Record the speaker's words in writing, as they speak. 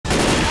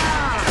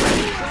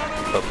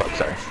Oh fuck,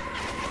 sorry.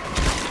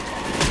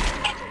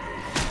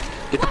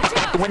 Get the fuck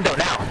out the window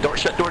now! Don't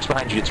shut doors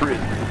behind you, it's rude.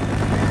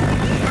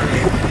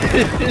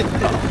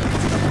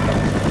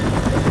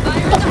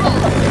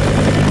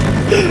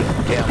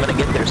 Okay, I'm gonna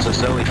get there so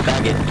Zoe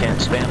faggot can't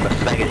spam the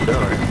faggot door.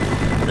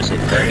 I'm gonna say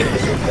faggot.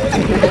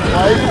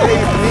 Why are you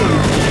making me?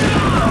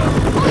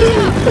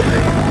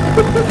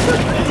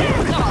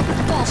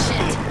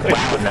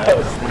 Wow, no.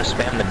 I'm gonna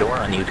spam the door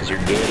on you because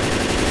you're gay.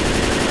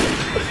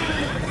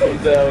 I'm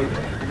down.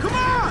 Come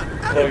on!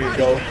 There you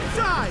go.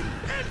 Inside!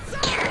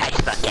 I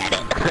suck at it.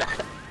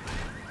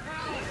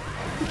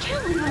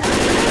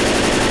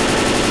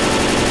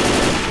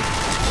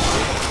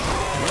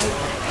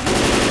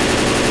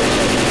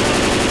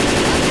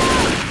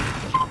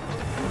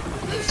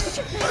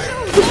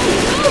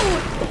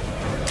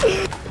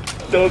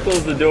 Don't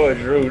close the door,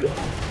 it's rude.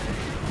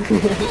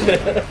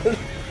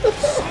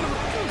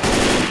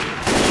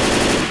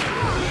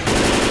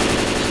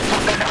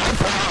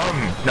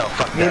 No,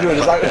 fuck You're that. doing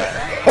Fuck this.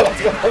 that.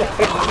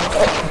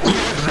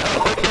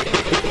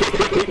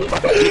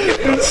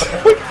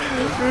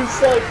 You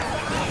suck.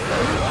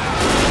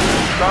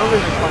 Probably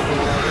the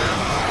fucking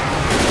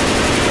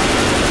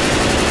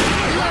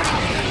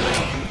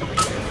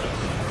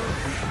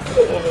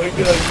Oh my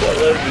god, God,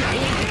 let me.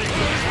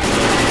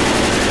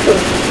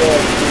 Oh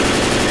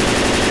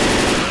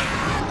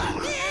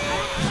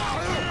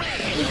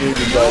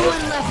No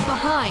one left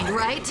behind,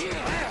 right?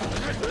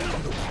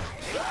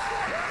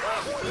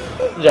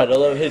 John, don't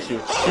let him hit you.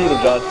 Shoot him,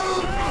 John.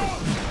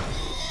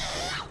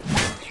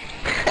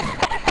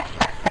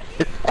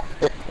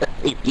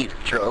 You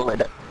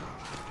trolling.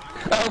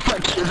 Oh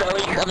fuck you,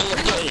 Zoe, come here,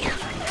 Zoe.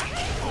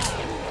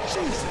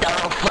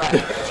 Oh fuck.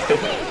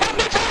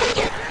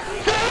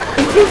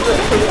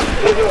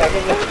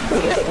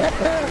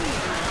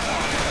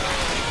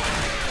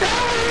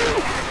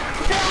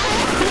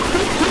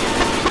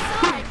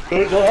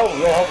 Don't help him,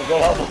 don't help him,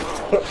 don't help him.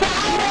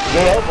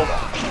 Don't help him.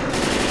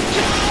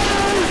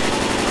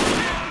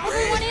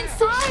 Everyone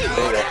inside!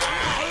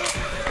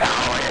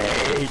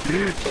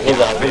 Who's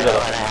on him?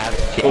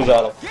 Who's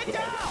on him?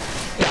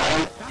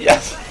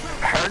 Yes!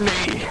 Hurt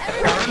me!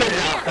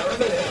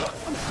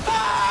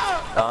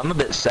 Oh, I'm a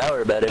bit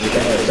sour about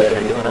everything that's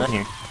going on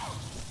here.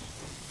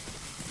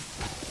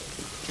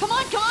 Come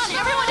on,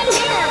 everyone in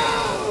here!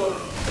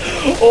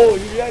 Oh,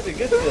 you reacted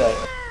good to that.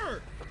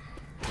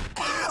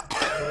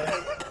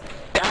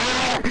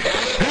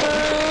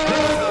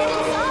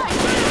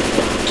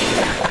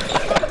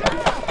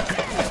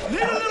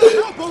 Need a little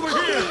help over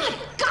here!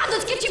 God,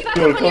 let's get you back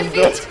Dude, up on your come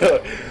down feet! to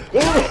it.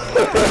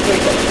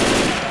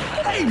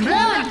 Hey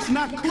man, it's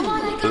not Come cool.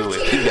 on, I got Ooh,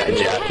 if you got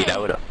jockeyed, I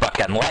would've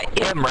fucking let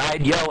him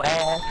ride your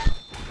ass.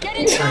 Get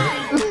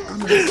inside!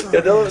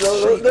 Yeah, no.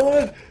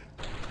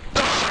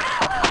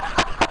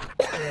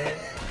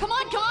 Come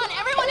on,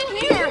 everyone in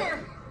here!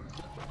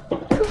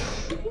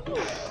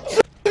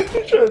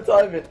 I'm trying to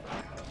time it.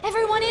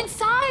 Everyone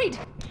inside!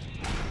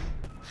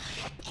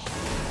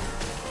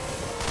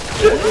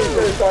 I'm trying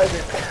to time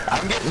it.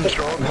 I'm getting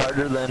trolled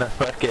harder than a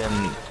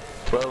fucking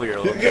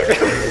 12-year-old. You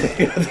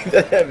think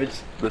that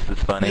damage? This is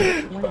funny.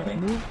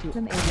 Move to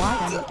them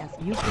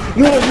AYNESU.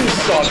 No, you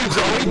suck!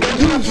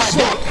 You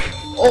suck!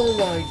 Oh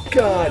my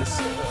god!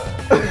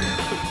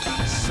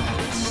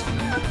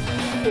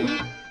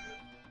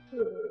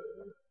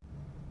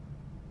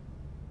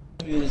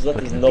 You just let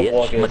this nut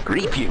walk Bitch, in. I'm gonna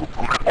grief you.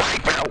 I'm gonna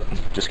wipe out.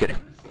 Just kidding.